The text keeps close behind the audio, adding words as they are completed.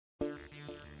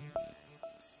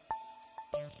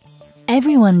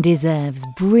Everyone deserves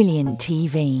brilliant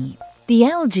TV. The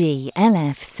LG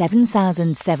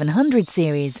LF7700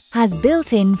 series has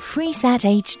built-in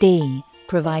FreeSat HD,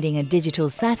 providing a digital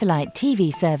satellite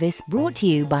TV service brought to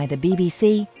you by the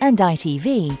BBC and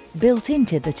ITV built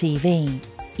into the TV.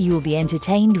 You will be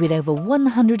entertained with over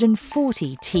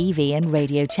 140 TV and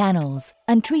radio channels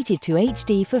and treated to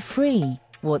HD for free.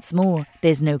 What's more,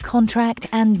 there's no contract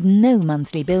and no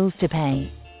monthly bills to pay.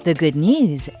 The good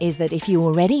news is that if you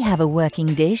already have a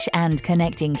working dish and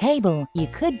connecting cable, you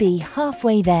could be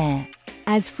halfway there.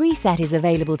 As FreeSat is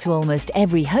available to almost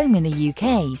every home in the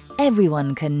UK,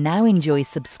 everyone can now enjoy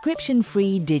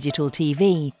subscription-free digital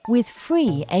TV with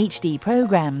free HD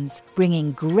programs,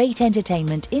 bringing great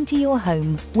entertainment into your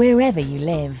home wherever you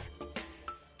live.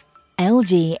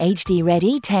 LG HD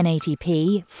Ready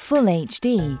 1080p Full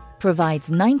HD provides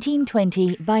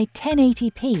 1920 by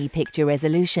 1080p picture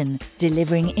resolution,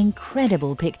 delivering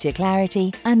incredible picture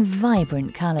clarity and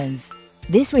vibrant colors.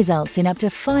 This results in up to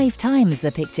 5 times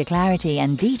the picture clarity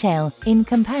and detail in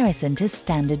comparison to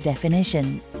standard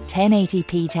definition.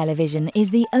 1080p television is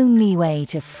the only way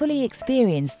to fully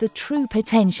experience the true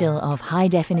potential of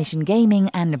high-definition gaming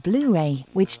and Blu-ray,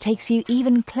 which takes you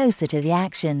even closer to the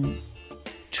action.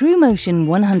 TrueMotion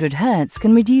 100Hz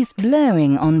can reduce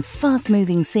blurring on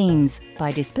fast-moving scenes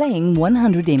by displaying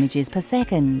 100 images per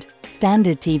second.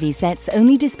 Standard TV sets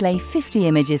only display 50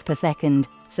 images per second,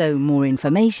 so more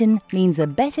information means a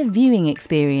better viewing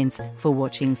experience for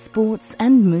watching sports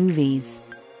and movies.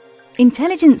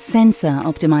 Intelligent Sensor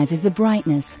optimizes the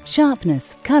brightness,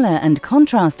 sharpness, color and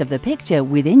contrast of the picture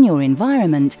within your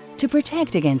environment to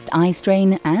protect against eye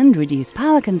strain and reduce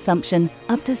power consumption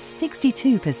up to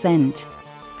 62%.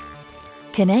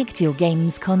 Connect your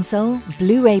games console,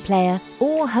 Blu-ray player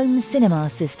or home cinema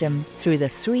system through the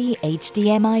 3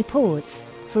 HDMI ports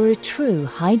for a true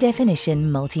high-definition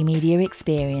multimedia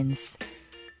experience.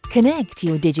 Connect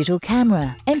your digital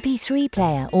camera, MP3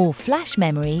 player or flash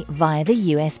memory via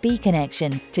the USB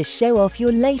connection to show off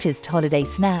your latest holiday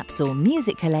snaps or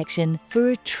music collection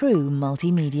for a true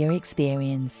multimedia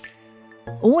experience.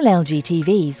 All LG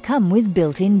TVs come with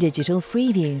built-in digital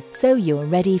Freeview, so you're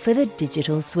ready for the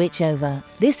digital switchover.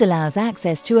 This allows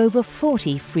access to over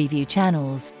 40 Freeview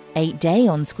channels, 8-day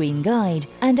on-screen guide,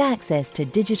 and access to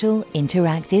digital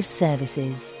interactive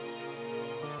services.